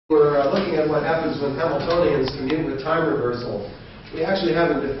We're looking at what happens when Hamiltonians commute with time reversal. We actually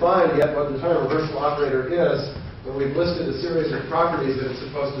haven't defined yet what the time reversal operator is, but we've listed a series of properties that it's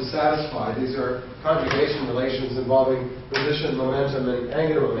supposed to satisfy. These are conjugation relations involving position, momentum, and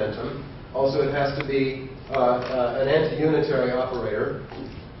angular momentum. Also, it has to be an anti-unitary operator.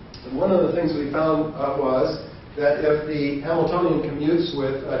 And one of the things we found was that if the Hamiltonian commutes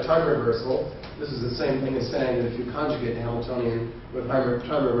with time reversal, this is the same thing as saying that if you conjugate the Hamiltonian with time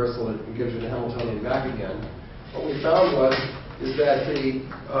reversal, it gives you the Hamiltonian back again. What we found is that the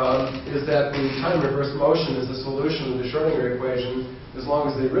time reverse motion is the solution of the Schrodinger equation as long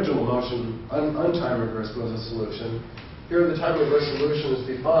as the original motion, untime reversed, was a solution. Here the time reverse solution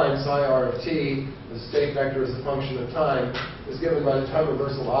is defined, psi r of t, the state vector as a function of time, is given by the time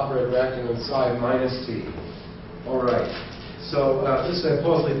reversal operator acting on psi minus t. All right. So this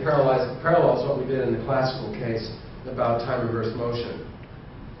closely parallels what we did in the classical case about time reverse motion.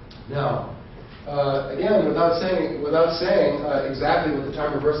 Now, again, without saying exactly what the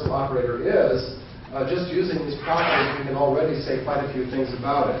time reversal operator is, just using these properties, we can already say quite a few things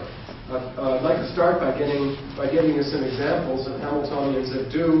about it. I'd like to start by giving you some examples of Hamiltonians that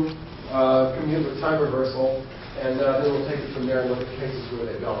do commute with time reversal, and then we'll take it from there and look at cases where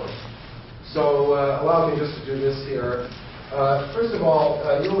they don't. So allow me just to do this here. First of all,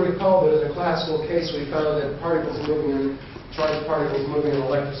 you'll recall that in the classical case we found that charged particles moving in an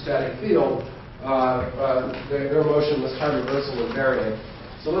electrostatic field, their motion was time reversal invariant.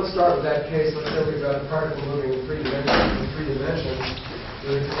 So let's start with that case. Let's say we've got a particle moving in three dimensions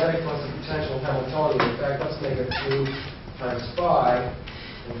with a kinetic plus a potential Hamiltonian. In fact, let's make it 2 times phi,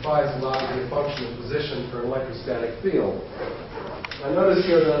 and phi is allowed to be a function of position for an electrostatic field. Now notice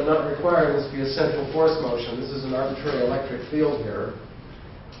here that I'm not requiring this to be a central force motion. This is an arbitrary electric field here.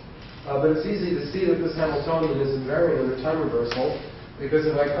 But it's easy to see that this Hamiltonian is invariant under time reversal, because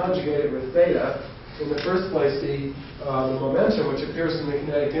if I conjugate it with theta, in the first place the momentum which appears in the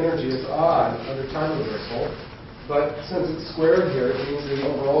kinetic energy is odd under time reversal. But since it's squared here, it means the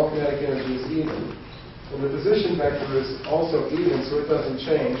overall kinetic energy is even. And the position vector is also even, so it doesn't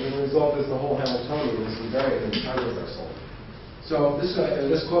change, and the result is the whole Hamiltonian is invariant in time reversal. So this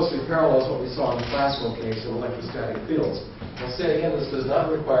closely parallels what we saw in the classical case in electrostatic fields. I'll say again, this does not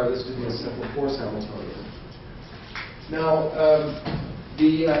require this to be a simple force Hamiltonian. Now,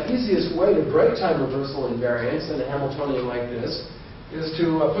 the easiest way to break time reversal invariance in a Hamiltonian like this is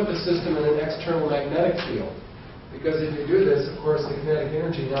to put the system in an external magnetic field. Because if you do this, of course, the kinetic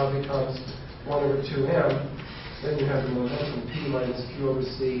energy now becomes 1 over 2m. Then you have the momentum P minus Q over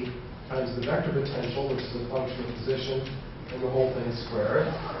C times the vector potential, which is a function of position, and the whole thing is squared.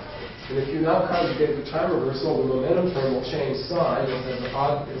 And if you now conjugate the time reversal, the momentum term will change sign, because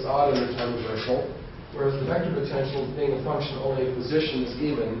it's odd under time reversal, whereas the vector potential, being a function only of position, is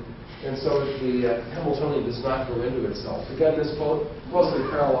even, and so the Hamiltonian does not go into itself. Again, this closely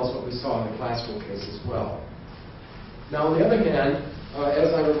parallels what we saw in the classical case as well. Now, on the other hand,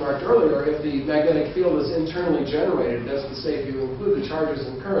 as I remarked earlier, if the magnetic field is internally generated, that's to say, if you include the charges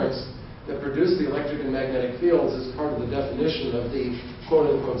and currents that produce the electric and magnetic fields as part of the definition of the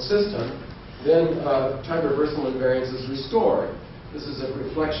quote-unquote system, then time reversal invariance is restored. This is a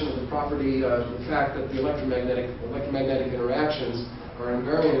reflection of the property, the fact that the electromagnetic interactions are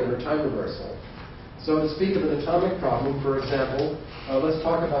invariant under time reversal. So to speak of an atomic problem, for example, let's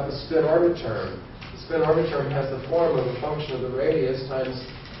talk about the spin orbit term. The spin orbit term has the form of a function of the radius times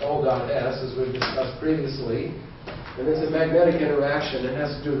L dot S, as we've discussed previously. And it's a magnetic interaction. It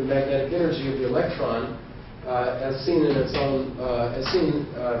has to do with the magnetic energy of the electron, as seen in its own, it's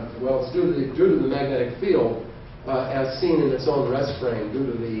due to the magnetic field, as seen in its own rest frame, due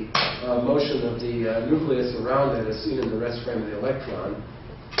to the motion of the nucleus around it, as seen in the rest frame of the electron.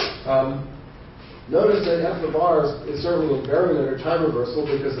 Notice that F of R is certainly invariant under time reversal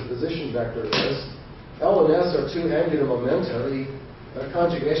because the position vector is. L and S are two angular momenta. The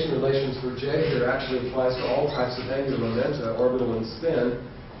conjugation relations for J here actually applies to all types of angular momenta, orbital and spin.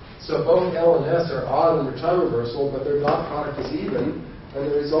 So both L and S are odd under time reversal, but their dot product is even,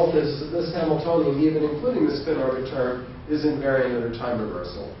 and the result is that this Hamiltonian, even including the spin orbit term, is invariant under time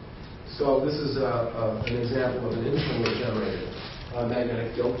reversal. So this is an example of an internally generated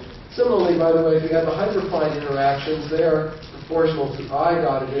magnetic field. Similarly, by the way, if you have the hyperfine interactions, they are proportional to I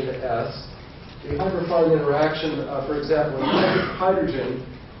dotted into S. The hyperfine interaction, for example, in hydrogen,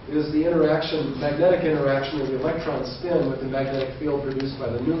 is the magnetic interaction of the electron spin with the magnetic field produced by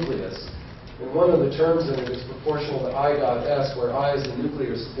the nucleus. And one of the terms in it is proportional to I dot S, where I is the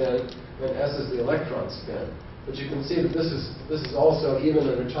nuclear spin and S is the electron spin. But you can see that this is also even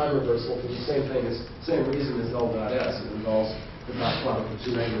under time reversal for the same reason as L dot S. It involves the dot product of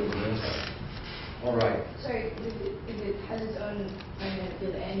two negative momentum. All right. Sorry, if it has its own magnetic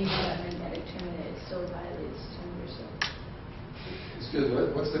field and you have that magnetic term in it, it still violates time reversal. Excuse me,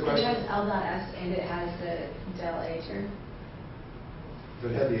 what's the If question? it has L dot S and it has the del A term. If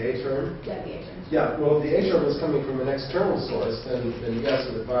it had the A term? Yeah, the A term. Yeah, well, if the A term is coming from an external source, then yes,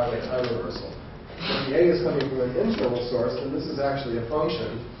 it would violate time reversal. If the A is coming from an internal source, then this is actually a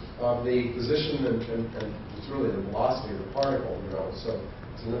function of the position and it's really the velocity of the particle, you know. So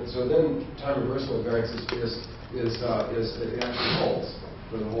then time reversal invariance it actually holds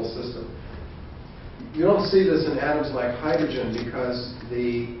for the whole system. You don't see this in atoms like hydrogen because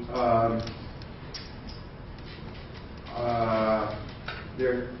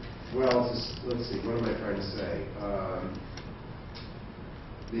let's see, what am I trying to say?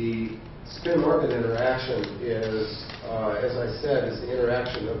 The spin-orbit interaction is, as I said, is the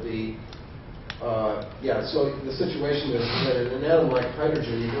interaction of the, so the situation is that in an atom like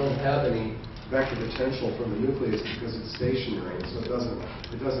hydrogen, you don't have any vector potential from the nucleus because it's stationary, so it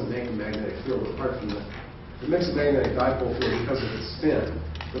doesn't make a magnetic field apart from it makes a magnetic dipole field because of its spin,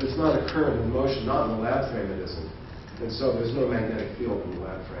 but it's not a current in motion, not in the lab frame it isn't. And so there's no magnetic field in the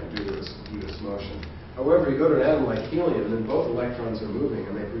lab frame due to this motion. However, you go to an atom like helium, and then both electrons are moving,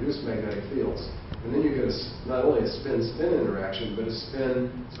 and they produce magnetic fields. And then you get not only a spin-spin interaction, but a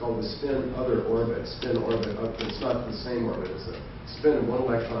spin, it's called the spin-other orbit, spin-orbit. It's not the same orbit, it's a spin of one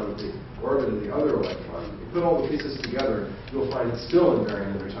electron with the orbit of the other electron. You put all the pieces together, you'll find it's still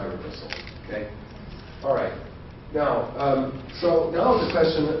invariant under time reversal. Okay? All right. Now, now the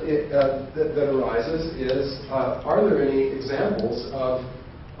question that arises is, are there any examples of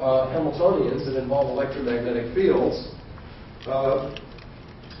Hamiltonians that involve electromagnetic fields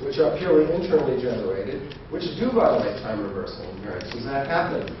which are purely internally generated, which do violate time reversal invariance? Does that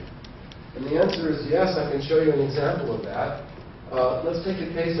happen? And the answer is yes. I can show you an example of that. Let's take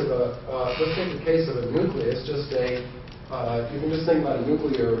the case of a nucleus. You can just think about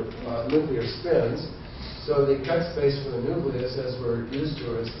nuclear spins. So the cut space for the nucleus, as we're used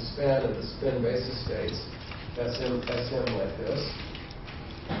to, is the span of the spin basis states. SM like this.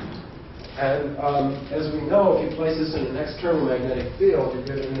 And as we know, if you place this in an external magnetic field, you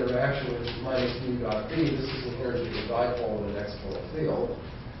get an interaction which is minus mu dot B. This is the energy of the dipole in an external field.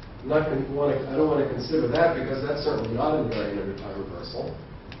 I don't want to consider that because that's certainly not invariant under time reversal.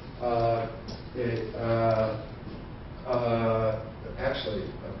 Actually,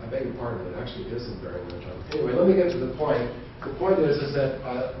 I beg your pardon, it actually is invariant under time. Anyway, let me get to the point. The point is that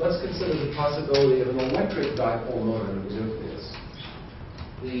let's consider the possibility of an electric dipole moment of the nucleus.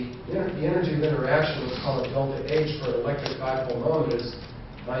 The energy of interaction, let's call it delta H for an electric dipole moment, is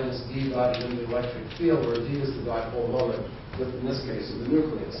minus D divided into the electric field, where D is the dipole moment, in this case, of the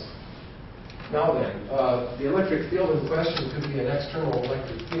nucleus. Now then, the electric field in question could be an external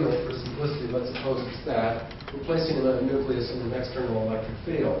electric field. For simplicity, let's suppose it's that. We're placing a nucleus in an external electric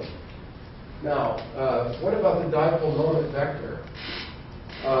field. Now, what about the dipole moment vector?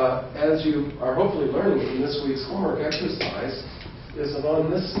 As you are hopefully learning from this week's homework exercise, is that on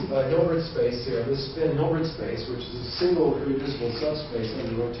this Hilbert space here, this spin Hilbert space, which is a single irreducible subspace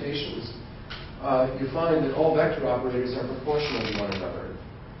under rotations, you find that all vector operators are proportional to one another.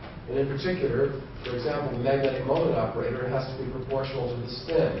 And in particular, for example, the magnetic moment operator has to be proportional to the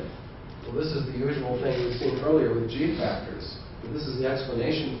spin. Well, this is the usual thing we've seen earlier with G factors. But this is the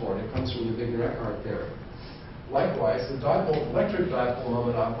explanation for it. It comes from the Wigner-Eckhart theorem. Likewise, the electric dipole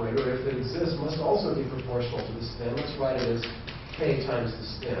moment operator, if it exists, must also be proportional to the spin. Let's write it as K times the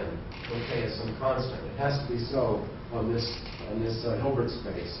spin, where K is some constant. It has to be so on this Hilbert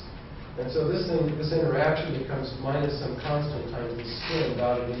space. And so this interaction becomes minus some constant times the spin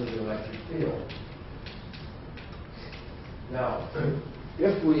dotted into the electric field. Now,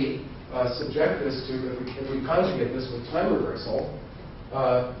 if we subject this to, if we conjugate this with time reversal,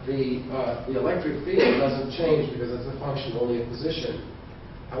 the electric field doesn't change because it's a function only of position.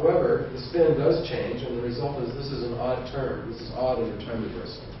 However, the spin does change, and the result is this is an odd term. This is odd under time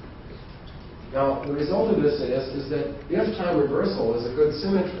reversal. Now, the result of this is that if time reversal is a good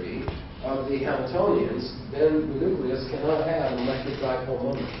symmetry of the Hamiltonians, then the nucleus cannot have an electric dipole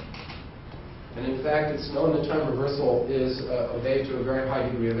moment. And in fact, it's known that time reversal is obeyed to a very high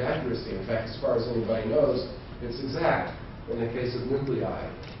degree of accuracy. In fact, as far as anybody knows, it's exact in the case of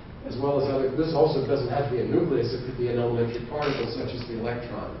nuclei. As well as this also doesn't have to be a nucleus, it could be an elementary particle such as the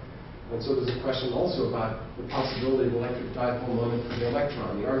electron. And so there's a question also about the possibility of electric dipole moment for the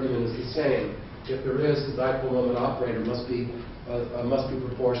electron. The argument is the same. If there is, the dipole moment operator must be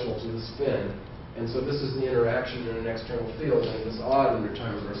proportional to the spin. And so this is the interaction in an external field, and it is odd under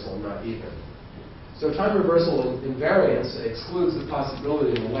time reversal, not even. So time reversal invariance excludes the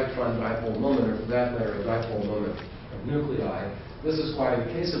possibility of an electron dipole moment, or for that matter, a dipole moment of nuclei. This is why in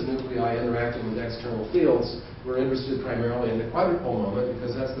the case of nuclei interacting with external fields, we're interested primarily in the quadrupole moment,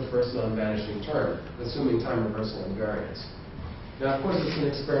 because that's the first non-vanishing term, assuming time reversal invariance. Now, of course, it's an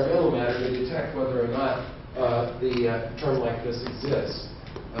experimental matter to detect whether or not the term like this exists.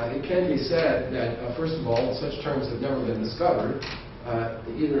 It can be said that, first of all, such terms have never been discovered,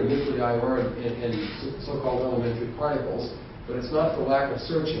 either in nuclei or in so-called elementary particles, but it's not for lack of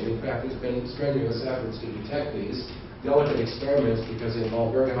searching. In fact, there's been strenuous efforts to detect these, delicate experiments because they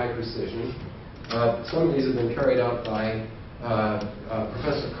involve very high precision. Some of these have been carried out by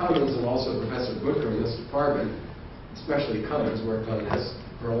Professor Cummins and also Professor Booker in this department, especially Cummins worked on this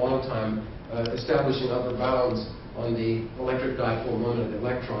for a long time, establishing upper bounds on the electric dipole moment of the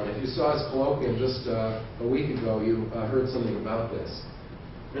electron. If you saw his colloquium just a week ago, you heard something about this.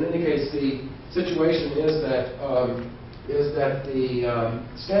 In any case, the situation is that the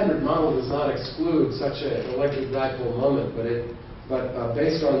standard model does not exclude such an electric dipole moment, but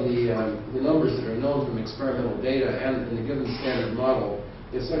based on the numbers that are known from experimental data and in the given standard model,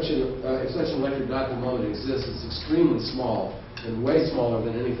 if such an electric dipole moment exists, it's extremely small and way smaller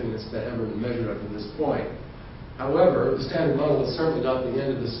than anything that's ever been measured up to this point. However, the standard model is certainly not the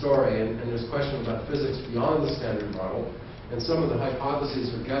end of the story, and there's question about physics beyond the standard model, and some of the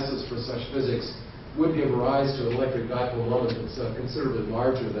hypotheses or guesses for such physics would give rise to an electric dipole moment that's considerably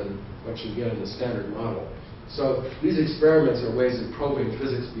larger than what you get in the standard model. So these experiments are ways of probing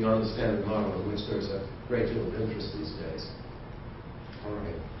physics beyond the standard model, in which there's a great deal of interest these days. All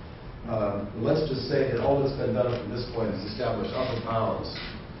right. Let's just say that all that's been done up to this point is establish upper bounds.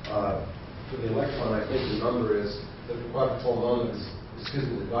 For the electron, I think the number is that the quadrupole moment is, the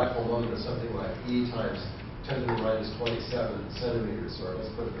dipole moment is something like E times 10 to the minus 27 centimeters, or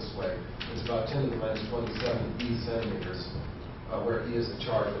let's put it this way, it's about 10 to the minus 27 E centimeters, where E is the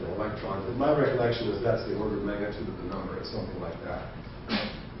charge of the electron. But my recollection is that's the order of magnitude of the number. It's something like that.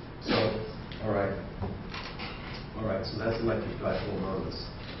 So, all right. All right, so that's electric dipole moments.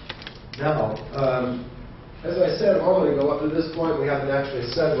 Now, as I said a moment ago, up to this point, we haven't actually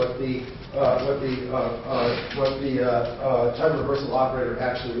said what the time reversal operator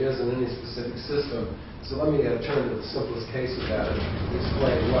actually is in any specific system. So let me turn to the simplest case of that and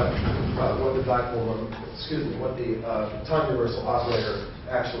explain what the dipole moment, what the time reversal operator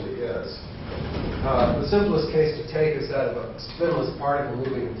actually is. The simplest case to take is that of a spinless particle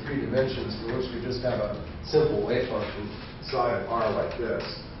moving in 3 dimensions, for which we just have a simple wave function psi of r like this.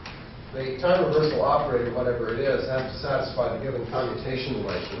 The time reversal operator, whatever it is, has to satisfy the given commutation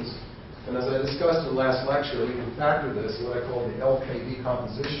relations. And as I discussed in last lecture, we can factor this in what I call the LK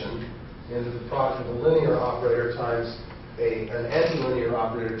decomposition into the product of a linear operator times an antilinear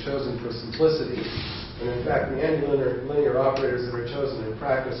operator chosen for simplicity. And in fact, the antilinear operators that are chosen in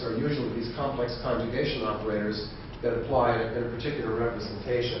practice are usually these complex conjugation operators that apply in a particular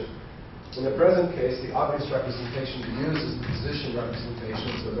representation. In the present case, the obvious representation to use is the position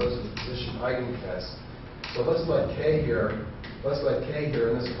representation, so those are the position eigenkets. So let's let K here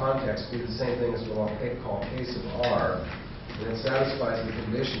in this context be the same thing as what I'll call case of R, and it satisfies the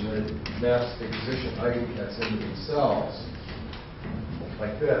condition that it maps the position eigenkets into themselves,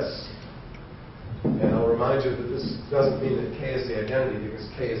 like this. And I'll remind you that this doesn't mean that K is the identity,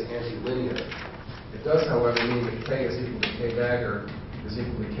 because K is antilinear. It does, however, mean that K is equal to K dagger is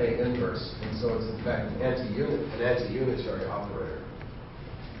equal to K inverse, and so it's in fact an anti-unitary operator.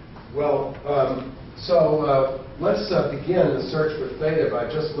 Well, let's begin the search for theta by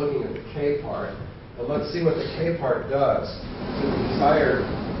just looking at the K part, and let's see what the K part does to the desired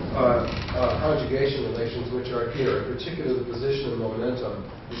conjugation relations, which are here, in particular the position and momentum.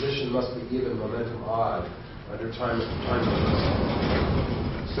 Position must be even, momentum odd, under time reversal.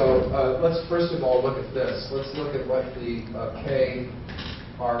 So let's first of all look at this. Let's look at what the K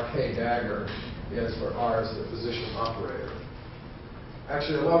dagger is, where R is the position operator.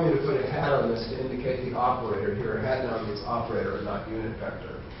 Actually, allow me to put a hat on this to indicate the operator here. A hat now means operator and not unit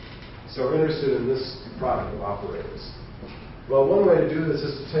vector. So we're interested in this product of operators. Well, one way to do this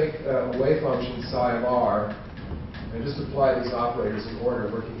is to take a wave function psi of R and just apply these operators in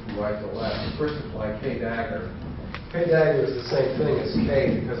order, working from right to left. First apply K dagger. K dagger is the same thing as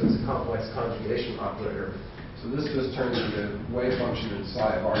K because it's a complex conjugation operator. So this just turns into wave function in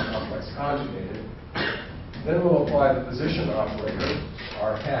psi of R complex conjugated. Then we'll apply the position operator,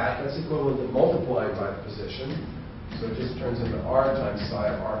 R hat. That's equivalent to multiplying by the position. So it just turns into R times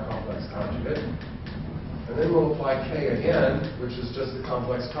psi of R complex conjugate. And then we'll apply K again, which is just the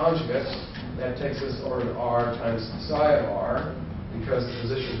complex conjugate. That takes us over to R times psi of R. because the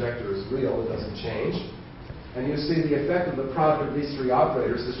position vector is real, it doesn't change. And you see the effect of the product of these three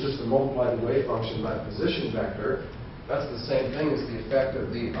operators is just to multiply the wave function by the position vector. That's the same thing as the effect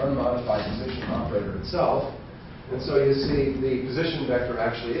of the unmodified position operator itself. And so you see the position vector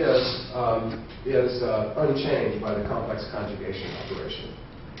actually is unchanged by the complex conjugation operation.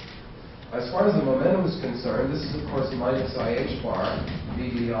 As far as the momentum is concerned, this is of course minus IH bar,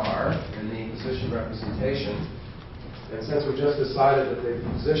 VDR, in the position representation. And since we just decided that the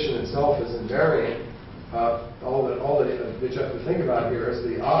position itself is invariant, all that you have to think about here is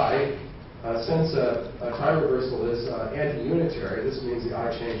the I. Since a time reversal is anti-unitary, this means the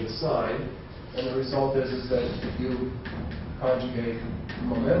I changes sign. And the result is that if you conjugate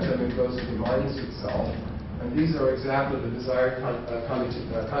momentum, it goes to minus itself. And these are exactly the desired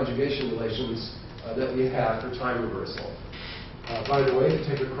conjugation relations that we have for time reversal. By the way, if you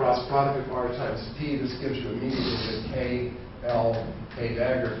take a cross product of R times P, this gives you immediately the K, L, K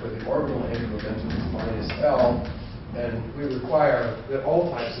dagger for the orbital angular momentum is minus L. And we require that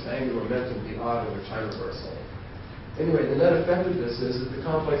all types of angular momentum be odd over time reversal. Anyway, the net effect of this is that the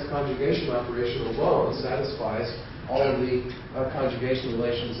complex conjugation operation alone satisfies all of the conjugation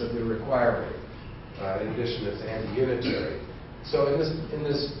relations that we're requiring. In addition, it's anti-unitary. So in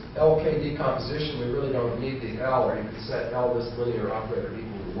this LK decomposition, we really don't need the L, or you can set L, this linear operator,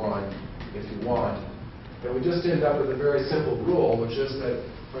 equal to 1 if you want. And we just end up with a very simple rule, which is that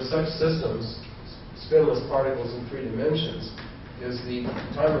for such systems, spinless particles in 3 dimensions, is the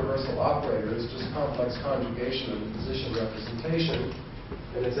time reversal operator is just complex conjugation of the position representation,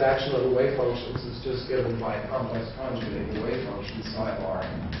 and its action on the wave functions is just given by a complex conjugate of the wave function. Psi r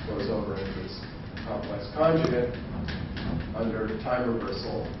goes over into this complex conjugate under time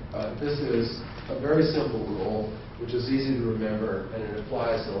reversal. This is a very simple rule, which is easy to remember, and it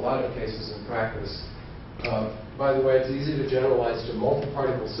applies in a lot of cases in practice. By the way, it's easy to generalize to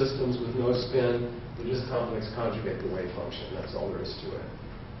multi-particle systems with no spin. You just complex conjugate the wave function. That's all there is to it.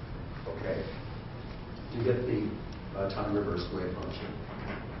 Okay. You get the time reverse wave function.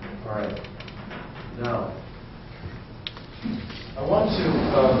 All right. Now, I want to,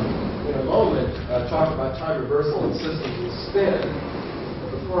 in a moment, talk about time reversal in systems with spin.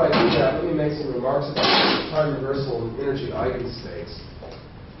 But before I do that, let me make some remarks about time reversal and energy eigenstates.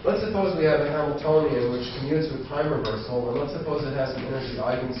 Let's suppose we have a Hamiltonian which commutes with time reversal, and let's suppose it has an energy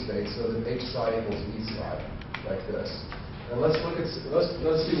eigenstate so that h psi equals e psi, like this. And let's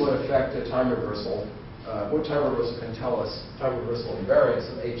see what effect a time reversal, what time reversal can tell us, time reversal invariance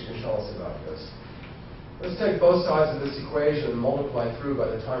of h can tell us about this. Let's take both sides of this equation and multiply through by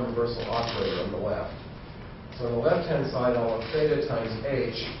the time reversal operator on the left. So on the left-hand side, I'll have theta times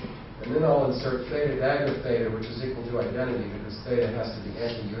h. And then I'll insert theta dagger theta, which is equal to identity, because theta has to be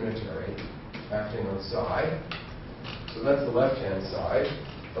anti-unitary, acting on psi. So that's the left-hand side.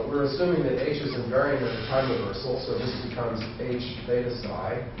 But we're assuming that h is invariant at the time reversal, so this becomes h theta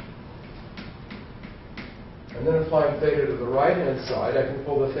psi. And then applying theta to the right-hand side, I can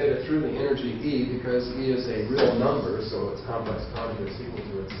pull the theta through the energy E, because E is a real number, so its complex conjugate is equal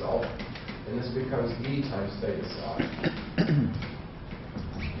to itself. And this becomes E times theta psi.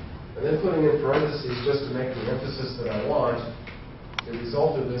 And then putting in parentheses just to make the emphasis that I want, the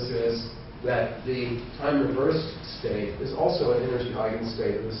result of this is that the time reversed state is also an energy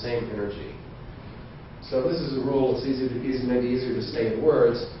eigenstate of the same energy. So this is a rule that's maybe easier to say in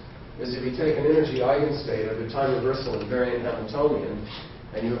words, is if you take an energy eigenstate of the time reversal invariant Hamiltonian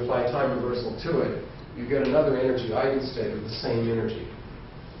and you apply time reversal to it, you get another energy eigenstate of the same energy.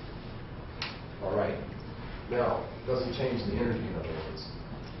 All right. Now, it doesn't change the energy, in other words.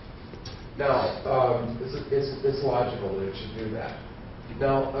 Now, it's logical that it should do that.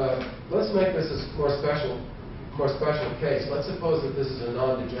 Now, let's make this a more special case. Let's suppose that this is a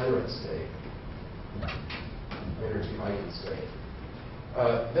non-degenerate state, energy eigenstate.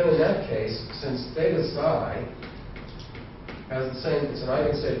 Then in that case, since theta psi has the same, it's an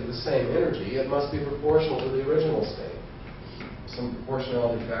eigenstate of the same energy, it must be proportional to the original state. Some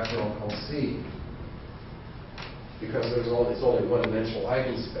proportionality factor I'll call C, because it's only one-dimensional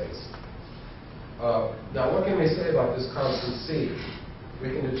eigenspace. Now, what can we say about this constant C?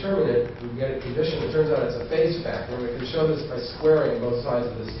 We can determine it, we get a condition. It turns out it's a phase factor, and we can show this by squaring both sides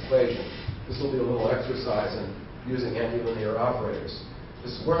of this equation. This will be a little exercise in using antilinear operators. To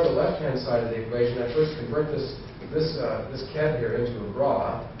square the left-hand side of the equation, I first convert this ket here into a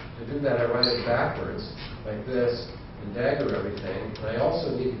bra. To do that, I write it backwards, like this, and dagger everything. And I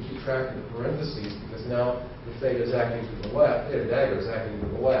also need to keep track of the parentheses, because now the theta is acting to the left, theta dagger is acting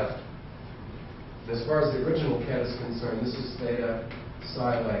to the left. As far as the original ket is concerned, this is theta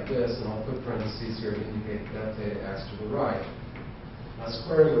psi like this, and I'll put parentheses here to indicate that theta acts to the right.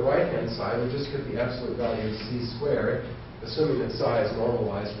 Squaring the right-hand side, we just get the absolute value of c squared, assuming that psi is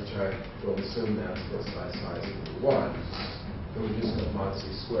normalized, which I will assume that's for psi is equal to 1. Then we just get mod c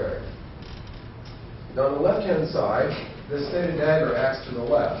squared. Now on the left-hand side, this theta dagger acts to the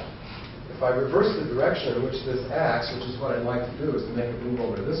left. If I reverse the direction in which this acts, which is what I'd like to do, is to make it move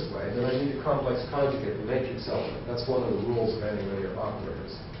over this way, then I need to complex conjugate the matrix element. That's one of the rules of any linear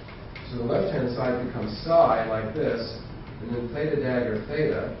operators. So the left-hand side becomes psi, like this, and then theta dagger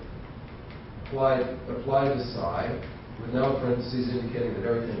theta, applied to psi, with now parentheses indicating that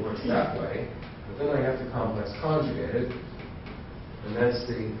everything works that way. But then I have to complex conjugate it, and that's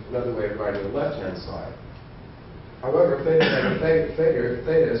another way of writing the left-hand side. However,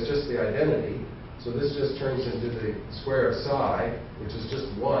 theta is just the identity, so this just turns into the square of psi, which is just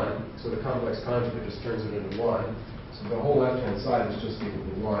 1, so the complex conjugate just turns it into 1. So the whole left-hand side is just equal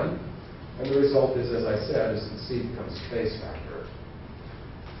to 1. And the result is, as I said, is that C becomes phase factor.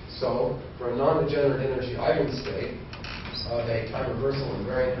 So for a non-degenerate energy eigenstate of a time reversal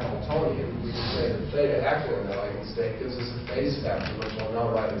invariant Hamiltonian, we can say that theta acting on that eigenstate gives us a phase factor, which I'll now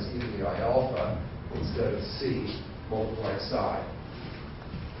write as e to the I alpha instead of C multiplying psi.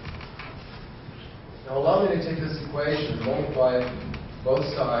 Now allow me to take this equation and multiply both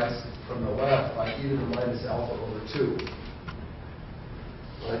sides from the left by e to the minus alpha over 2.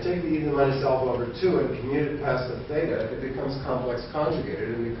 When I take the e to the minus alpha over 2 and commute it past the theta, it becomes complex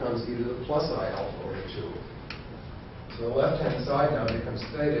conjugated and becomes e to the plus I alpha over 2. So the left-hand side now becomes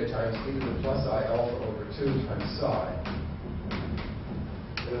theta times e to the plus I alpha over 2 times psi.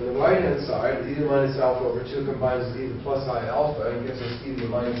 And on the right-hand side, e to the minus alpha over 2 combines with e to the plus I alpha and gives us e to the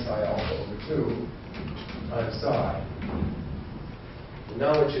minus I alpha over 2 times psi. And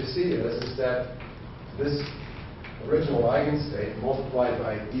now what you see is that this original eigenstate multiplied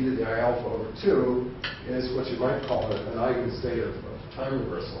by e to the I alpha over 2 is what you might call an eigenstate of time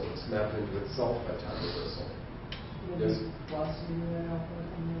reversal. It's mapped into itself by time reversal. Yes? Plus e to the I alpha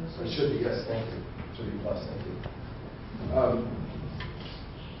on the other side? It should be, yes, thank you. It should be plus, thank you.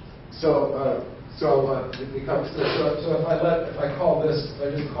 It becomes so if I call this, if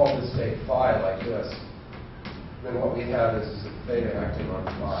I just call this state phi like this, then what we have is that theta acting on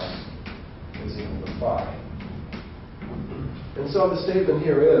phi is equal to phi. And so the statement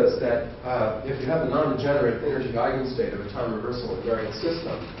here is that if you have a non-degenerate energy eigenstate of a time reversal invariant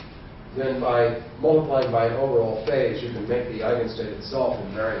system, then by multiplying by an overall phase, you can make the eigenstate itself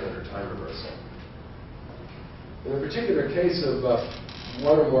invariant under time reversal. In the particular case of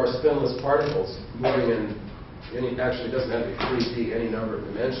one or more spinless particles moving in actually it doesn't have to be 3D, any number of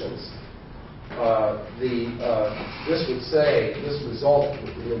dimensions, this would say, this result,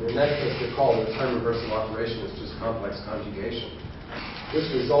 in that case we call the time reversal operation is just complex conjugation. This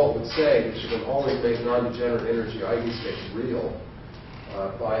result would say that you can always make non-degenerate energy eigenstates real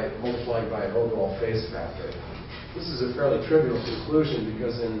by multiplying by an overall phase factor. This is a fairly trivial conclusion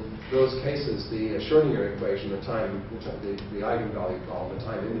because in those cases the Schrödinger equation, the eigenvalue column, the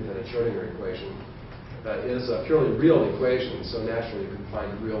time-independent Schrödinger equation, is a purely real equation, so naturally you can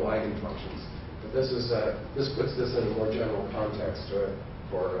find real eigenfunctions. But this puts this in a more general context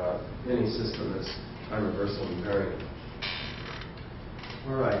for any system that's time reversal invariant.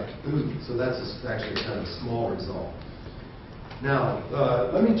 All right, so that's actually kind of a small result. Now,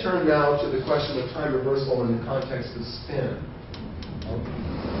 let me turn now to the question of time reversal in the context of spin. I'll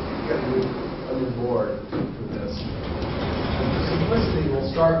get a new board for this. For simplicity, we'll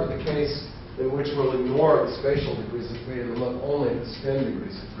start with a case in which we'll ignore the spatial degrees of freedom and look only at the spin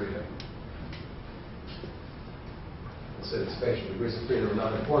degrees of freedom. We'll say the spatial degrees of freedom are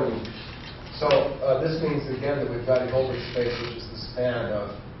not important. So this means, again, that we've got a Hilbert space, which is the span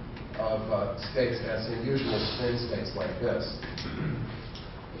of states as in usual spin states like this.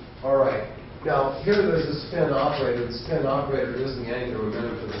 All right. Now, here there's a spin operator. The spin operator is the angular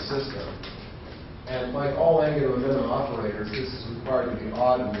momentum for the system. And like all angular momentum operators, this is required to be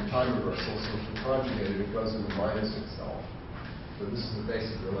odd in the time reversal, so if you conjugate it, it goes into minus itself. So this is the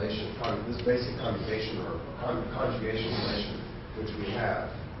basic relation, this basic conjugation or conjugation relation which we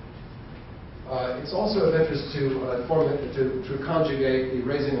have. It's also of interest to conjugate the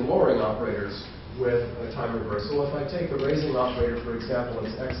raising and lowering operators with a time reversal. If I take the raising operator, for example,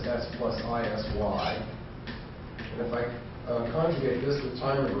 it's xs plus isy, and if I conjugate this with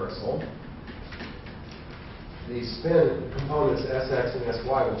time reversal, the spin components sx and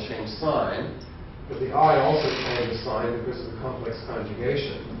sy will change sign, but the I also changes sign because of the complex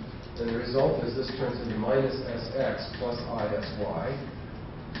conjugation. And the result is this turns into minus sx plus isy,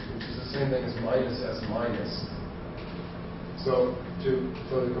 which is the same thing as minus s minus. So to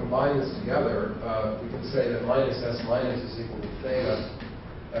combine this together, we can say that minus S minus is equal to theta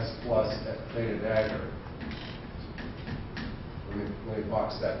S plus at theta dagger. Let me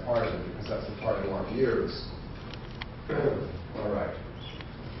box that part of it because that's the part I want to use. All right.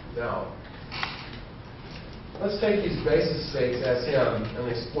 Now, let's take these basis states Sm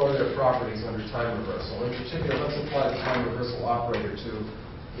and explore their properties under time reversal. In particular, let's apply the time reversal operator to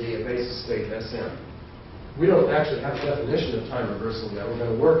the basis state Sm. We don't actually have a definition of time reversal yet. We're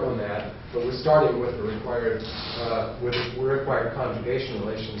going to work on that, but we're starting with the required conjugation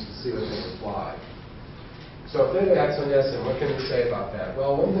relations to see what they imply. So if theta acts on Sm, what can we say about that?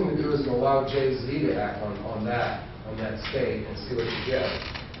 Well, one thing to do is to allow Jz to act on that state and see what you get.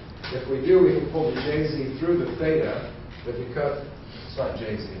 If we do, we can pull the Jz through the theta, but because it's not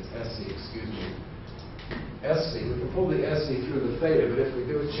Jz, it's Sc, excuse me. Sc, we can pull the Sc through the theta, but if we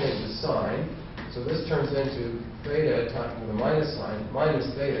do, it changes sign. So this turns into theta with a minus sign, minus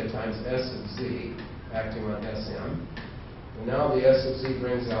theta times S of z acting on Sm. And now the S of z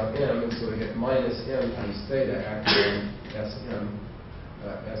brings out m, and so we get minus m times theta acting on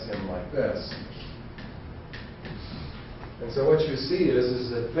Sm like this. And so what you see is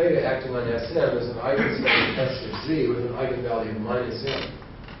that theta acting on Sm is an eigenstate S of z with an eigenvalue of minus m.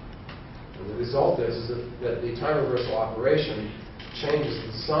 And the result is that the time reversal operation changes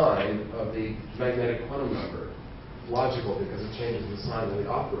the sign of the magnetic quantum number. Logical because it changes the sign of the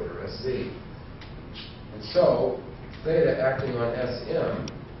operator, Sc. And so, theta acting on Sm,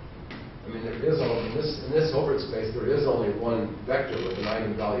 I mean, there is only, in this Hilbert space, there is only one vector with an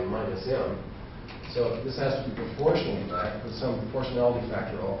eigenvalue minus m. So this has to be proportional to that with some proportionality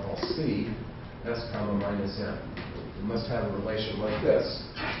factor I'll call C, S comma minus m. It must have a relation like this.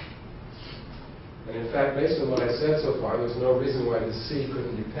 And in fact, based on what I said so far, there's no reason why the C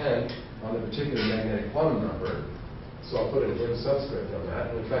couldn't depend on the particular magnetic quantum number. So I'll put an M subscript on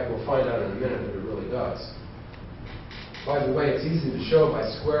that. And in fact, we'll find out in a minute that it really does. By the way, it's easy to show by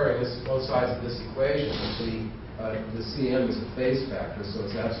squaring both sides of this equation. The Cm is a phase factor, so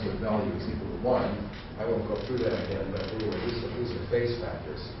its absolute value is equal to 1. I won't go through that again, but anyway, these are phase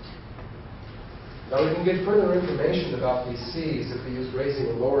factors. Now we can get further information about these C's if we use raising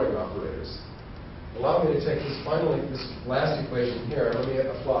and lowering operators. Allow me to take this last equation here. Let me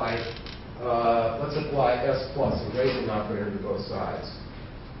apply, let's apply S plus, a raising operator to both sides.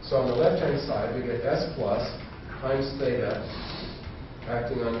 So on the left-hand side, we get S plus times theta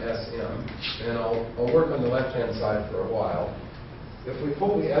acting on Sm, and I'll work on the left-hand side for a while. If we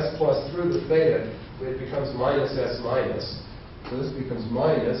pull the S plus through the theta, it becomes minus S minus. So this becomes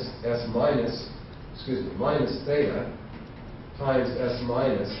minus S minus, minus theta times S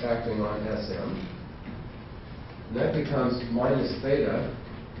minus acting on Sm. And that becomes minus theta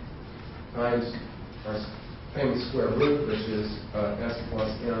times our famous square root, which is S plus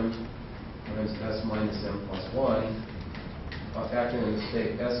m times S minus m plus 1, acting in the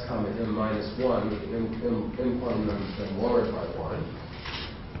state S comma m minus 1, with the m quantum number being lowered by 1.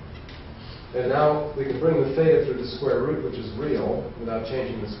 And now we can bring the theta through the square root, which is real, without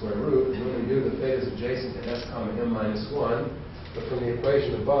changing the square root. And when we do, the theta is adjacent to S comma m minus 1. But from the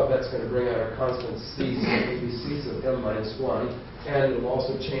equation above, that's going to bring out our constant C, so it will be C sub m minus 1, and it will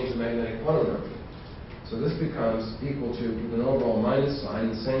also change the magnetic quantum number. So this becomes equal to, with an overall minus sign,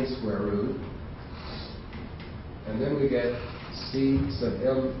 the same square root. And then we get C sub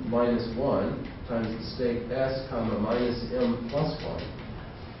m minus 1 times the state S comma minus m plus 1,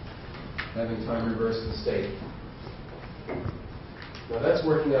 having time reverse the state. Now that's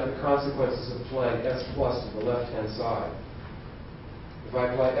working out the consequences of applying S plus to the left-hand side. If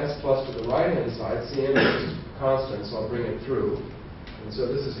I apply S plus to the right-hand side, Cm is constant, so I'll bring it through. And so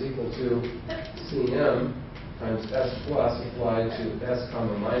this is equal to Cm times S plus applied to S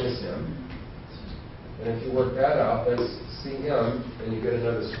comma minus m. And if you work that out, that's Cm, and you get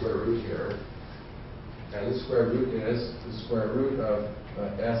another square root here. And the square root is the square root of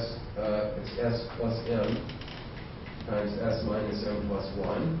it's S plus m times S minus m plus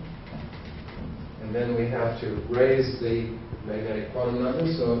 1. And then we have to raise the magnetic quantum number,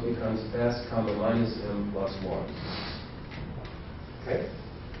 so it becomes S comma minus m plus 1. Okay?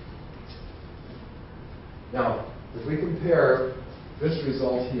 Now, if we compare this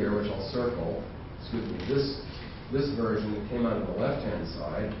result here, which I'll circle, this version that came out of the left-hand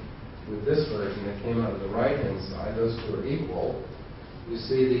side with this version that came out of the right-hand side, those two are equal. You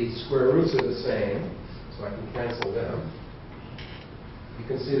see the square roots are the same, so I can cancel them. You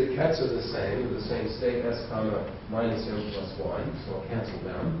can see the kets are the same state, S comma minus m plus 1, so I'll cancel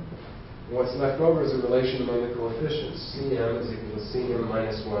them. And what's left over is a relation among the coefficients. Cm is equal to Cm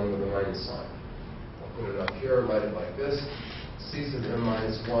minus 1 with a minus sign. I'll put it up here, write it like this. C sub m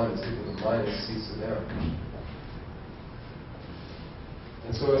minus 1 is equal to minus C sub m.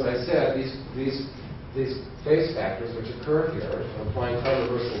 And so, as I said, these phase factors which occur here, applying time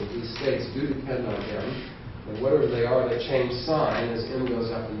reversal to these states, do depend on m. And whatever they are, they change sign as m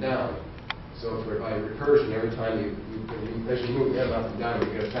goes up and down. So by recursion, every time as you move m up and down,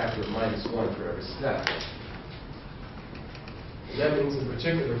 you get a factor of minus 1 for every step. And that means, in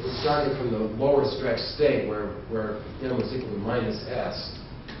particular, if we're starting from the lower stretch state where m is equal to minus s,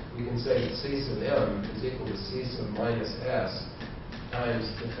 we can say that C sub m is equal to C sub minus s times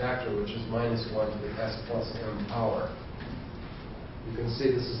the factor which is minus 1 to the s plus m power. You can see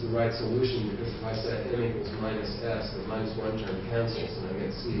this is the right solution because if I set m equals minus s, the minus 1 term cancels and I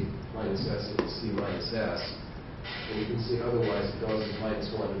get C minus s equals C minus s. And you can see otherwise it goes with minus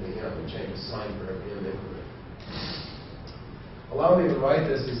 1 to the m and changes sign for every m increment. Allow me to write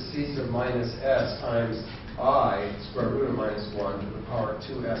this as C sub minus s times I square root of minus 1 to the power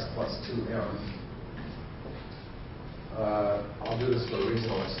 2s plus 2m. I'll do this for a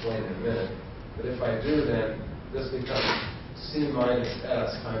reason I'll explain in a minute. But if I do, then this becomes C minus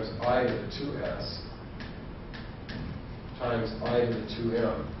s times I to the 2s times I to the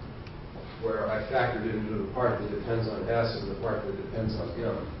 2m, where I factored it into the part that depends on s and the part that depends on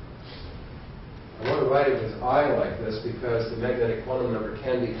m. I want to write it as I like this because the magnetic quantum number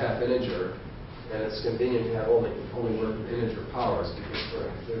can be half integer, and it's convenient to have only work with integer powers because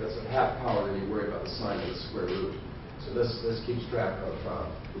if it's a half power, then you worry about the sign of the square root. So this keeps track of,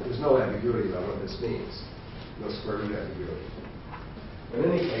 there's no ambiguity about what this means, no square root ambiguity. In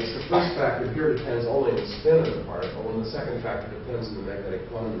any case, the first factor here depends only on the spin of the particle, and the second factor depends on the magnetic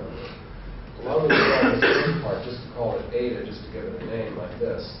quantum number. Allow me to call this first part, just to call it eta, just to give it a name like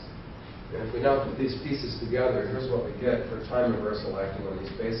this. And if we now put these pieces together, here's what we get for time reversal acting on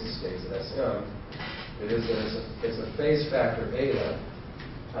these basis states at Sm. It is that it's a phase factor eta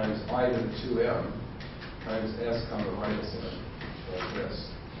times I to the 2m times s comma minus m, like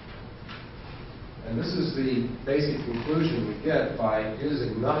this. And this is the basic conclusion we get by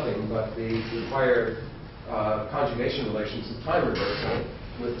using nothing but the required conjugation relations of time reversal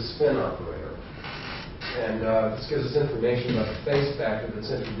with the spin operator. And this gives us information about the phase factor that's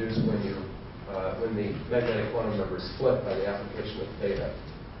introduced when the magnetic quantum number is split by the application of theta.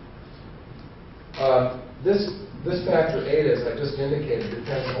 This factor eta, as I just indicated,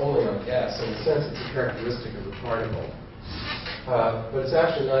 depends only on s. In a sense, it's a characteristic of the particle. But it's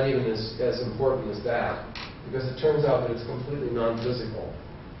actually not even as important as that, because it turns out that it's completely non-physical.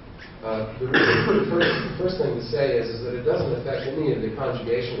 The first thing to say is that it doesn't affect any of the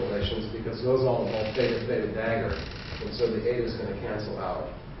conjugation relations because those all involve theta, theta, dagger, and so the eta is going to cancel out.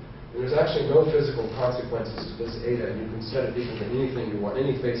 And there's actually no physical consequences to this eta, and you can set it equal to anything you want,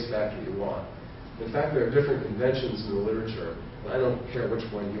 any phase factor you want. In fact, there are different conventions in the literature, and I don't care which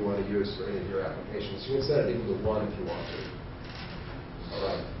one you want to use for any of your applications. You can set it equal to 1 if you want to. All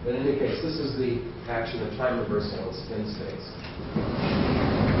right. But in any case, this is the action of time reversal in spin states.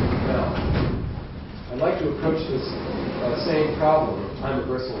 Now, I'd like to approach this same problem of time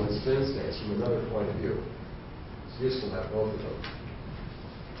reversal in spin states from another point of view. It's useful to have both of them.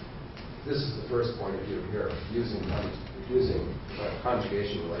 This is the first point of view here, using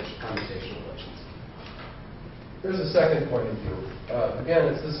conjugation relations, commutation relations. Here's a second point of view. Again,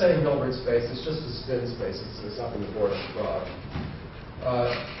 it's the same Hilbert space. It's just a spin space. It's up in the board above.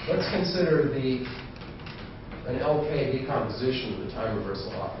 Let's consider an LK decomposition of the time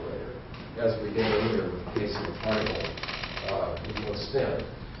reversal operator, as we did earlier with the case of the particle with no spin.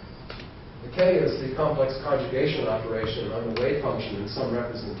 The K is the complex conjugation operation on the wave function in some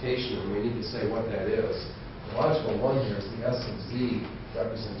representation, and we need to say what that is. The logical one here is the S of Z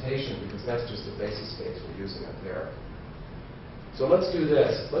representation, because that's just the basis states we're using up there. So let's do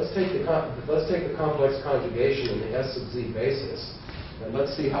this. Let's take the complex conjugation in the S of Z basis, and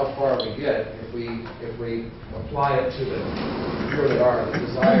let's see how far we get if we apply it to here they are, the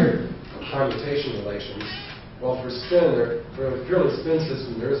desired commutation relations. Well, for a purely spin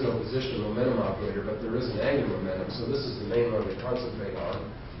system, there is no position momentum operator, but there is an angular momentum. So this is the main one we concentrate on,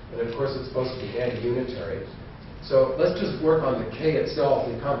 and of course it's supposed to be anti-unitary. So let's just work on the K itself,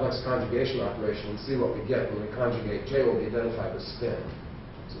 the complex conjugation operation, and see what we get when we conjugate. J will be identified with spin.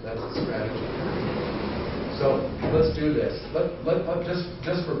 So that's the strategy. So let's do this.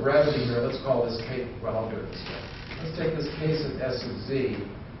 Just for brevity here, let's call this K. Well, I'll do it this way. Let's take this case of S of Z,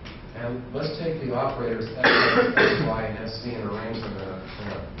 and let's take the operators S, Y, and SC and arrange them in a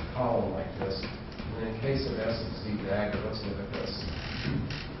column like this. And in case of S of Z dagger, let's look at this.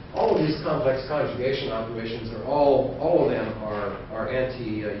 All of these complex conjugation operations are all of them are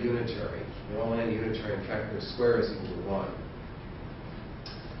anti-unitary. They're all anti-unitary. In fact, their square is equal to 1.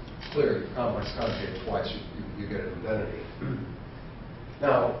 clear. You complex conjugate twice, you get an identity.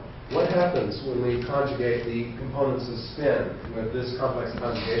 Now, what happens when we conjugate the components of spin with this complex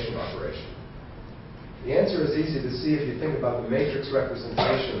conjugation operation? The answer is easy to see if you think about the matrix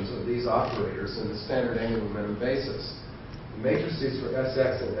representations of these operators in the standard angular momentum basis. The matrices for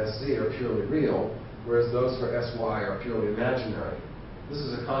Sx and Sz are purely real, whereas those for Sy are purely imaginary. This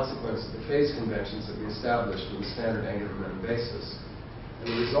is a consequence of the phase conventions that we established in the standard angular momentum basis.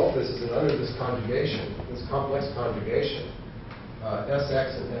 And the result is that under this conjugation, this complex conjugation,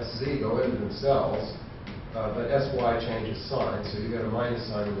 Sx and Sz go into themselves, but Sy changes sign, so you get a minus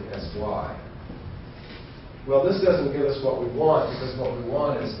sign in the Sy. Well, this doesn't give us what we want, because what we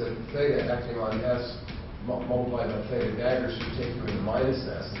want is that theta acting on S multiplied by theta dagger should take you into minus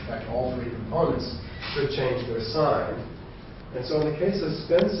S. In fact, all three components should change their sign. And so in the case of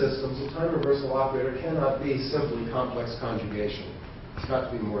spin systems, a time reversal operator cannot be simply complex conjugation. There's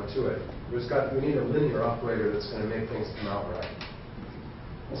got to be more to it. We need a linear operator that's going to make things come out right.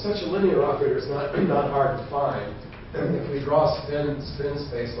 Well, such a linear operator is not hard to find. If we draw spin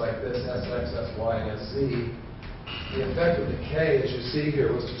space like this, Sx, Sy, and Sc, the effect of decay, as you see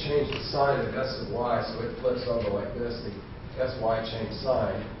here, was to change the sign of S of y, so it flips over like this. The Sy changed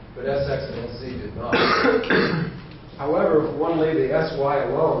sign, but Sx and Sc did not. However, if one leave the Sy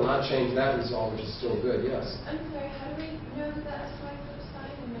alone, not change that result, which is still good, yes? I'm sorry, how do we know that Sy flips sign?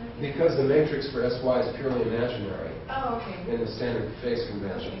 Because the matrix for Sy is purely imaginary. Oh, okay. In the standard phase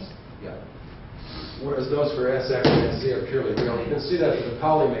conventions. Okay. Yeah. Whereas those for Sx and Sc are purely real. You can see that for the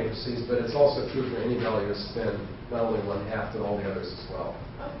Pauli matrices, but it's also true for any value of spin, not only 1/2, but all the others as well.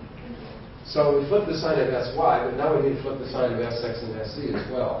 Okay, thank you. So we flip the sign of Sy, but now we need to flip the sign of Sx and Sc as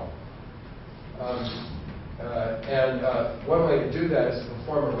well. One way to do that is to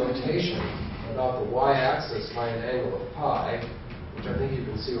perform a rotation about the y-axis by an angle of pi, which I think you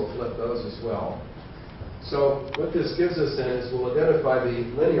can see will flip those as well. So what this gives us then is we'll identify the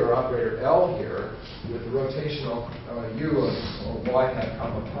linear operator L here with the rotational u of y hat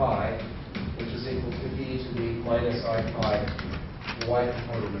comma pi, which is equal to e to the minus I pi, the y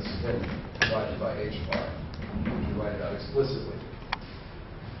component of spin divided by h bar. We write it out explicitly.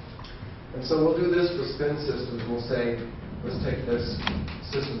 And so we'll do this for spin systems. We'll say, let's take this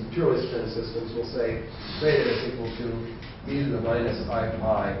system, purely spin systems. We'll say theta is equal to e to the minus I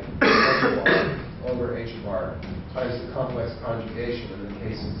pi h bar over h bar times the complex conjugation in the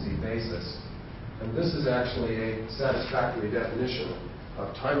case of Z basis. And this is actually a satisfactory definition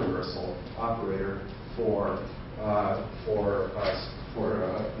of time reversal operator for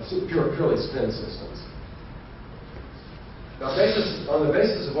purely spin systems. Now, on the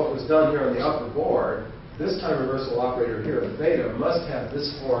basis of what was done here on the upper board, this time reversal operator here, the theta, must have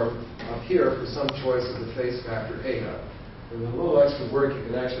this form up here for some choice of the phase factor eta. And with a little extra work, you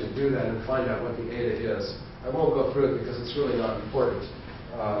can actually do that and find out what the eta is. I won't go through it because it's really not important.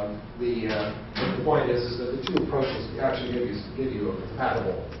 The point is that the two approaches actually give you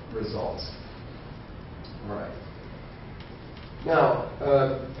compatible results. All right. Now,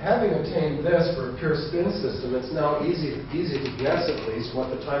 having obtained this for a pure spin system, it's now easy to guess at least what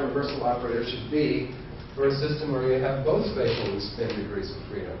the time reversal operator should be for a system where you have both spatial and spin degrees of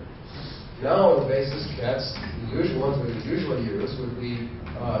freedom. Now, the basis kets, the usual ones we would usually use would be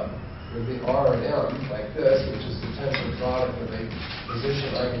R and M, like this, which is the tensor product of a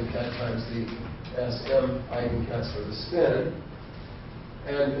position eigenket times the Sm eigenkets for the spin.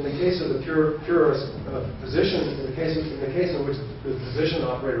 And in the case of the purest position, in the case in which the position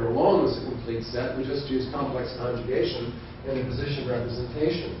operator alone was a complete set, we just use complex conjugation in the position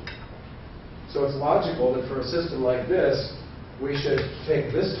representation. So it's logical that for a system like this, we should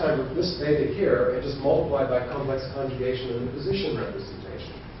take this theta here and just multiply by complex conjugation in the position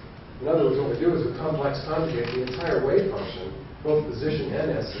representation. In other words, what we do is we complex conjugate the entire wave function, both position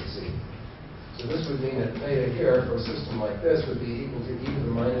and S sub z. So this would mean that theta here for a system like this would be equal to e to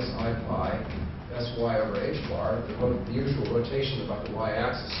the minus I pi Sy over h bar, the usual rotation about the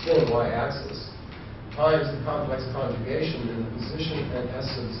y-axis, spin y-axis, times the complex conjugation in the position and S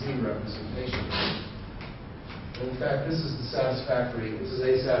sub z representation. In fact, this is a satisfactory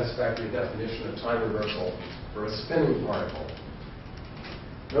definition of time reversal for a spinning particle.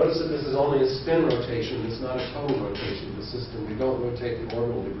 Notice that this is only a spin rotation, it's not a total rotation of the system. We don't rotate the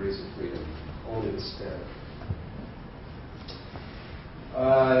orbital degrees of freedom, only the spin.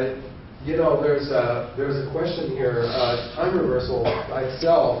 There's a question here. Time reversal by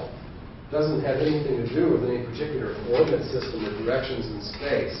itself doesn't have anything to do with any particular coordinate system or directions in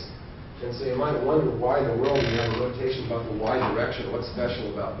space. And so you might wonder why in the world we have a rotation about the y direction. What's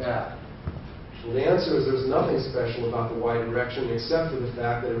special about that? Well, the answer is there's nothing special about the y direction except for the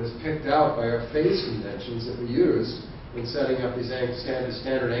fact that it was picked out by our phase conventions that we used in setting up these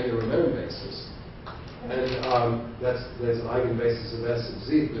standard angular momentum bases. And that's an eigenbasis of S sub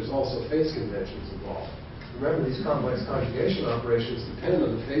z, but there's also phase conventions involved. Remember, these complex conjugation operations depend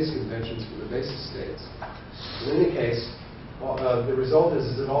on the phase conventions for the basis states. In any case, the result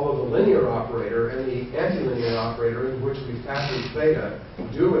is that although the linear operator and the antilinear operator in which we factored theta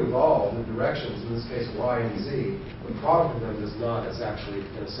do involve the directions, in this case y and z, the product of them does not. It's actually,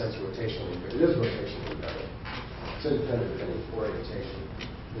 in a sense, rotationally invariant. It is rotationally invariant. It's independent of any orientation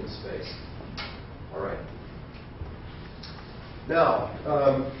in space. All right. Now,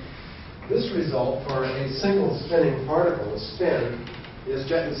 this result for a single spinning particle, a spin, is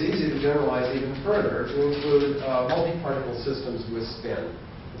easy to generalize even further to include multi-particle systems with spin.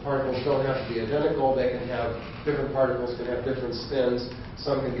 The particles don't have to be identical. They can have, different particles can have different spins.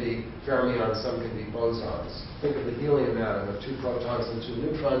 Some can be fermions, some can be bosons. Think of the helium atom of 2 protons and 2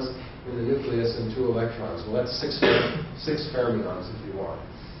 neutrons, in the nucleus and 2 electrons. Well, that's six fermions if you want.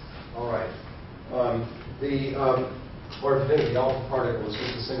 All right. Or if you think of the alpha particle as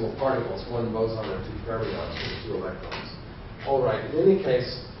just a single particle, it's 1 boson and 2 fermions with 2 electrons. All right. In any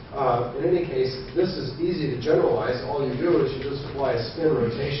case, this is easy to generalize. All you do is you just apply a spin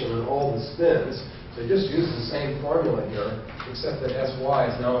rotation on all the spins. So you just use the same formula here, except that Sy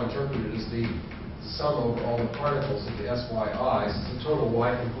is now interpreted as the sum over all the particles of the Syi's. It's a total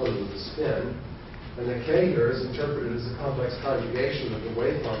y component of the spin. And the K here is interpreted as a complex conjugation of the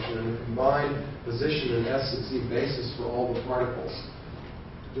wave function and a combined position in S sub z basis for all the particles,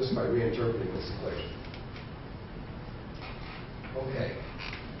 just by reinterpreting this equation. Okay.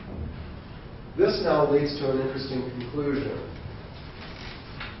 This now leads to an interesting conclusion,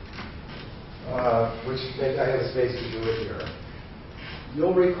 which maybe I have space to do it here.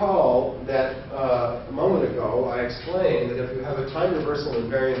 You'll recall that a moment ago I explained that if you have a time reversal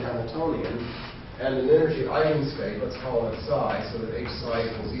invariant Hamiltonian and an energy eigenstate, let's call it psi, so that h psi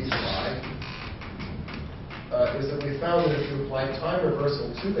equals e psi, is that we found that if you apply time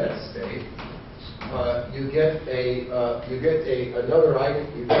reversal to that state, you get another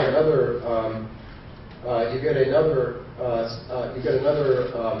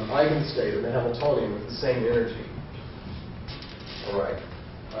eigenstate in the Hamiltonian with the same energy. All right.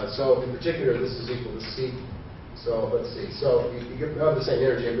 So in particular, this is equal to c. So let's see. So you have the same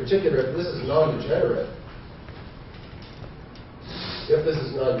energy. In particular, if this is non-degenerate,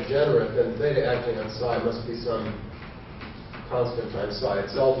 then theta acting on psi must be some constant times psi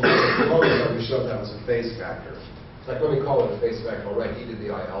itself. The moment ago we showed that was a phase factor. Like, let me call it a phase factor. I'll write e to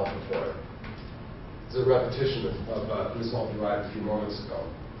the I alpha for it. It's a repetition of the result we derived a few moments ago.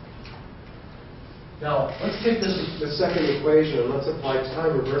 Now, let's take this second equation and let's apply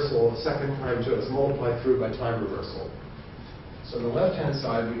time reversal a second time to it. Let's multiply through by time reversal. So on the left-hand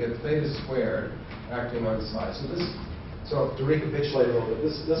side, we get theta squared acting on psi. So to recapitulate a little bit,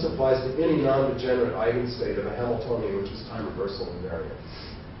 this applies to any non-degenerate eigenstate of a Hamiltonian, which is time reversal invariant.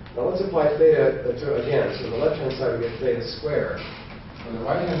 Now let's apply theta again. So on the left-hand side, we get theta squared. On the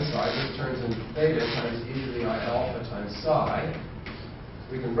right-hand side, this turns into theta times e to the I alpha times psi.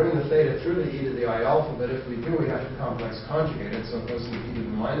 We can bring the theta through the e to the I alpha, but if we do, we have to complex conjugate it, so it goes into e to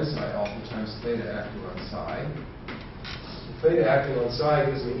the minus I alpha times theta acting on psi. Theta acting on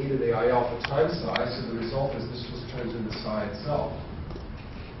psi gives me e to the I alpha times psi, so the result is this just turns into psi itself.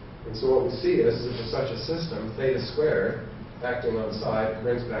 And so what we see is that for such a system, theta squared acting on psi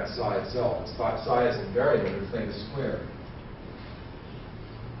brings back psi itself. It's thought psi is invariant under theta squared.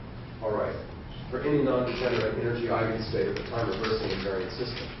 All right. For any non-degenerate energy eigenstate of the time reversing invariant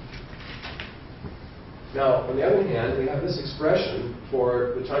system. Now, on the other hand, we have this expression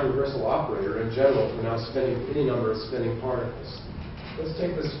for the time reversal operator in general for now spinning any number of spinning particles. Let's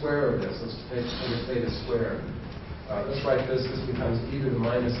take the square of this. Let's take theta squared. Let's write this. This becomes e to the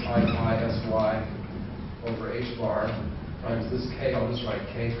minus I pi sy over h bar times this k. I'll just write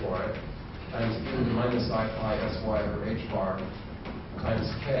k for it. Times e to the minus I pi sy over h bar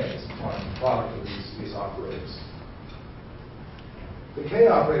times k. It's the product of these operators. The k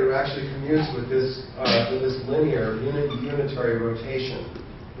operator actually commutes with this linear unitary rotation.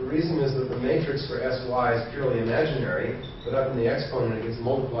 The reason is that the matrix for Sy is purely imaginary, but up in the exponent it gets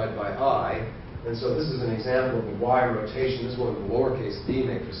multiplied by I, and so this is an example of the y rotation. This is one of the lowercase d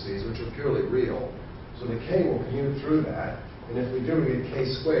matrices, which are purely real. So the k will commute through that, and if we do, we get k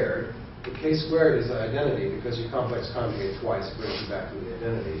squared. The k squared is an identity because you complex conjugate twice, it brings you back to the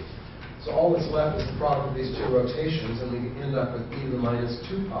identity. So all that's left is the product of these two rotations, and we end up with e to the minus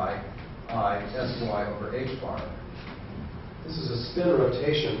 2 pi I sy over h bar. This is a spin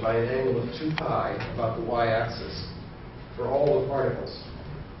rotation by an angle of 2 pi about the y-axis for all the particles.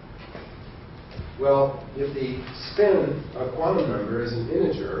 Well, if the spin quantum number is an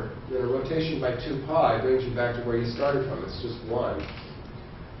integer, then a rotation by 2 pi brings you back to where you started from. It's just 1.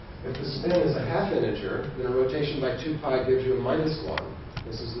 If the spin is a half integer, then a rotation by 2 pi gives you a minus 1.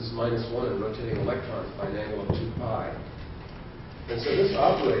 This is this minus 1 in rotating electrons by an angle of 2 pi. And so this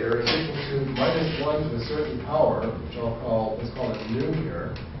operator is equal to minus 1 to a certain power, which let's call it nu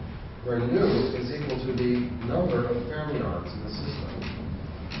here, where nu is equal to the number of fermions in the system.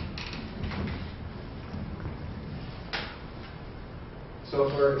 So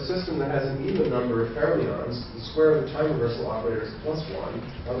for a system that has an even number of fermions, the square of the time reversal operator is plus 1,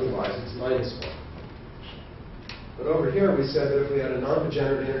 otherwise it's minus 1. But over here we said that if we had a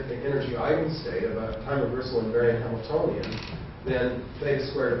non-degenerate energy eigenstate of a time reversal invariant Hamiltonian, then theta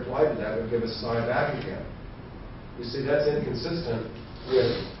squared applied to that would give us psi back again. You see, that's inconsistent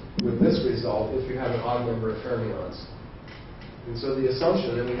with this result if you have an odd number of fermions. And so the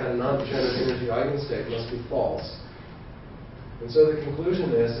assumption that we had a non-degenerate energy eigenstate must be false. And so the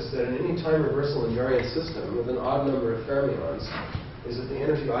conclusion is that in any time reversal invariant system with an odd number of fermions is that the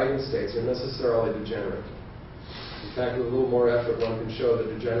energy eigenstates are necessarily degenerate. In fact, with a little more effort, one can show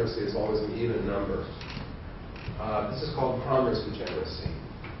that degeneracy is always an even number. This is called Cramer's degeneracy.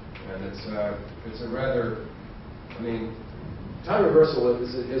 And it's a rather, time reversal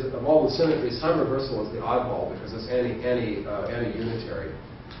is of all the symmetries, time reversal is the oddball because it's anti-unitary.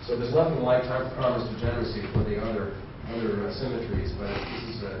 So there's nothing like Cramer's degeneracy for the other symmetries, but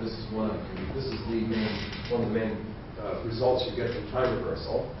this is one of the main results you get from time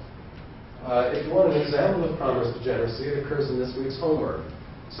reversal. If you want an example of Cramer's degeneracy, it occurs in this week's homework.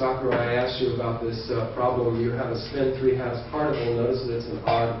 Sakura, I asked you about this problem. You have a spin 3/2 particle. Notice that it's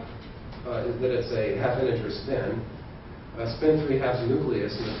that it's a half-integer spin. A spin 3/2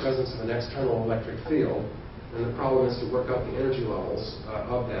 nucleus in the presence of an external electric field, and the problem is to work out the energy levels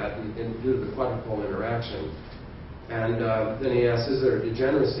of that due to the quadrupole interaction. And then he asks, is there a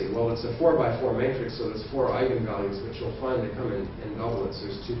degeneracy? Well, it's a 4x4 matrix, so there's 4 eigenvalues, which you'll find they come in doublets.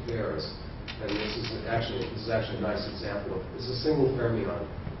 There's 2 pairs. And this is actually a nice example of it's a single fermion.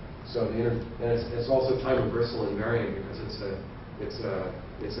 So it's also time reversal invariant because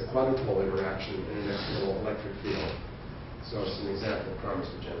it's a quadrupole interaction in an external electric field. So it's an example of Cramer's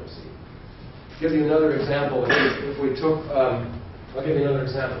degeneracy. I'll give you another example. If we took, I'll give you another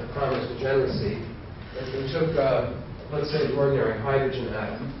example of Cramer's degeneracy. If we took, let's say, the ordinary hydrogen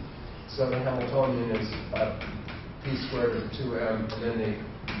atom, so the Hamiltonian is p squared over 2m, and then the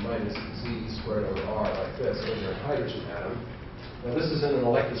minus z squared over r, like this, ordinary hydrogen atom. Now this is in an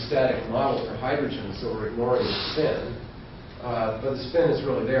electrostatic model for hydrogen, so we're ignoring the spin. But the spin is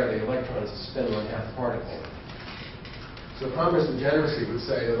really there. The electron is a spin 1/2 particle. So Cramer's degeneracy would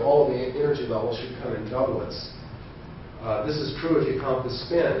say that all of the energy levels should come in doublets. This is true if you count the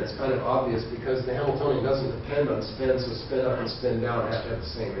spin. It's kind of obvious because the Hamiltonian doesn't depend on spin, so spin up and spin down have to have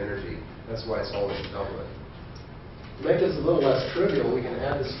the same energy. That's why it's always a doublet. To make this a little less trivial, we can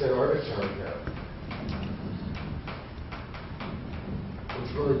add the spin orbit term here,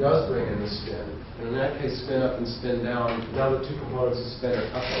 which really does bring in the spin. And in that case, spin up and spin down. Now the 2 components of spin are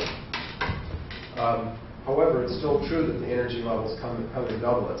coupled. However, it's still true that the energy levels come in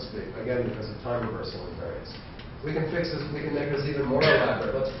doublets, again because of time reversal invariance. We can fix this, we can make this even more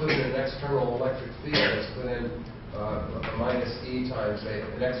elaborate. Let's put in an external electric field. Let's put in a minus E times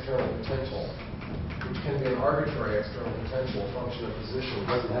an external potential, which can be an arbitrary external potential, a function of position. It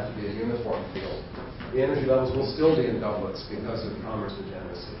doesn't have to be a uniform field. The energy levels will still be in doublets because of Cramer's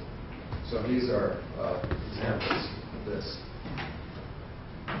degeneracy. So these are examples of this.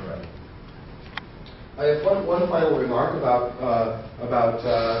 All right. I have one final remark about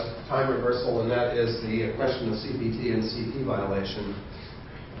time reversal, and that is the question of CPT and CP violation.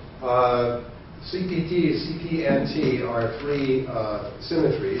 CPT, CP, and T are 3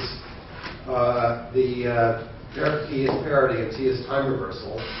 symmetries. P is parity, and T is time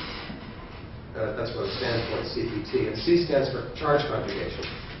reversal. That's what it stands for, CPT. And C stands for charge conjugation.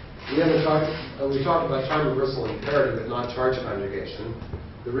 We talked about time reversal and parity, but not charge conjugation.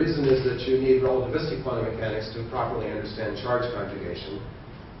 The reason is that you need relativistic quantum mechanics to properly understand charge conjugation.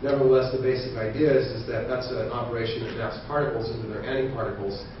 Nevertheless, the basic idea is that that's an operation that maps particles into their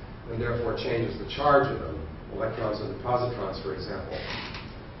antiparticles and therefore changes the charge of them, electrons and positrons, for example.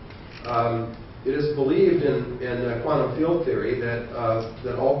 It is believed in quantum field theory that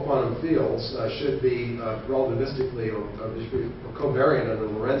all quantum fields should be relativistically or covariant under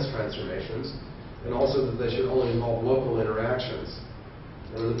Lorentz transformations, and also that they should only involve local interactions.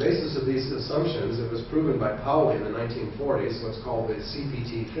 And on the basis of these assumptions, it was proven by Pauli in the 1940s, what's called the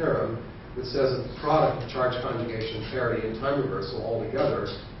CPT theorem, that says that the product of charge conjugation, parity, and time reversal altogether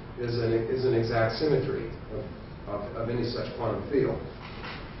is an exact symmetry of any such quantum field.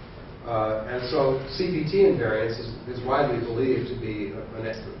 And so CPT invariance is widely believed to be an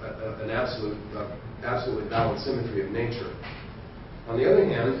absolutely valid symmetry of nature. On the other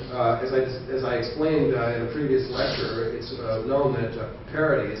hand, as I explained in a previous lecture, it's known that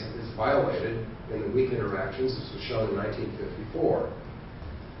parity is violated in the weak interactions. This was shown in 1954.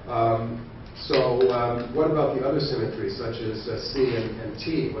 What about the other symmetries, such as C and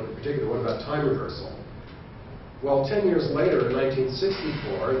T? In particular, what about time reversal? Well, 10 years later, in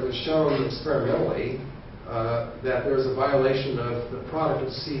 1964, it was shown experimentally that there's a violation of the product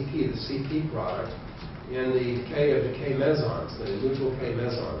of CP, the CP product, in the decay of decay mesons, the neutral K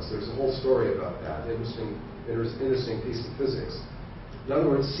mesons. There's a whole story about that. Interesting piece of physics. In other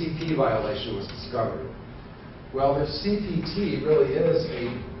words, CP violation was discovered. Well, if CPT really is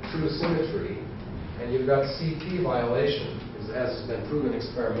a true symmetry, and you've got CP violation, as has been proven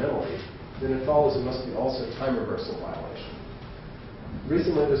experimentally, then it follows it must be also time reversal violation.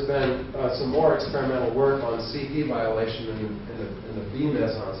 Recently, there's been some more experimental work on CP violation in the B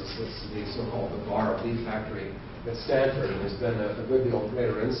mesons, it's the so-called the bar B factory at Stanford, and there's been a good deal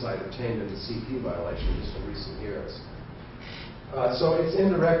greater insight obtained into CP violation just in recent years. So it's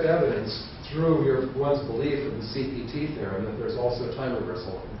indirect evidence through one's belief of the CPT theorem that there's also time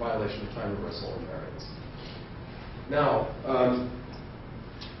reversal, violation of time reversal invariance. Now,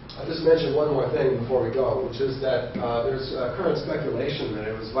 I'll just mention one more thing before we go, which is that there's current speculation that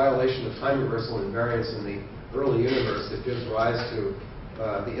it was violation of time reversal invariance in the early universe that gives rise to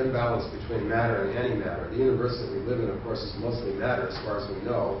the imbalance between matter and antimatter. The universe that we live in, of course, is mostly matter, as far as we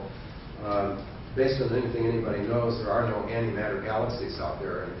know. Based on anything anybody knows, there are no antimatter galaxies out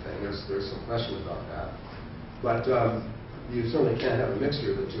there or anything. There's some question about that. But you certainly can't have a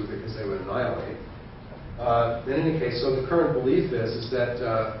mixture of the two because they would annihilate. In any case, so the current belief is that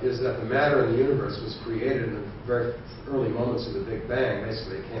the matter in the universe was created in the very early moments of the Big Bang.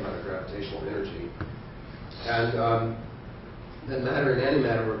 Basically, it came out of gravitational energy. And then matter and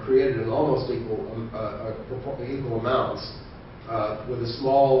antimatter were created in almost equal amounts, with a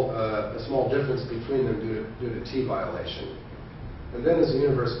small difference between them due to T violation. And then as the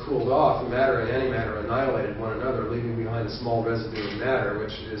universe cooled off, the matter and antimatter annihilated one another, leaving behind a small residue of matter,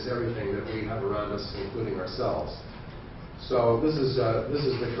 which is everything that we have around us, including ourselves. So this is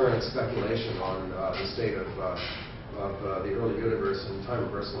the current speculation on the state of the early universe, and time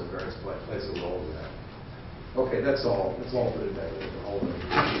reversal invariance plays a role in that. Okay, that's all. That's all for today.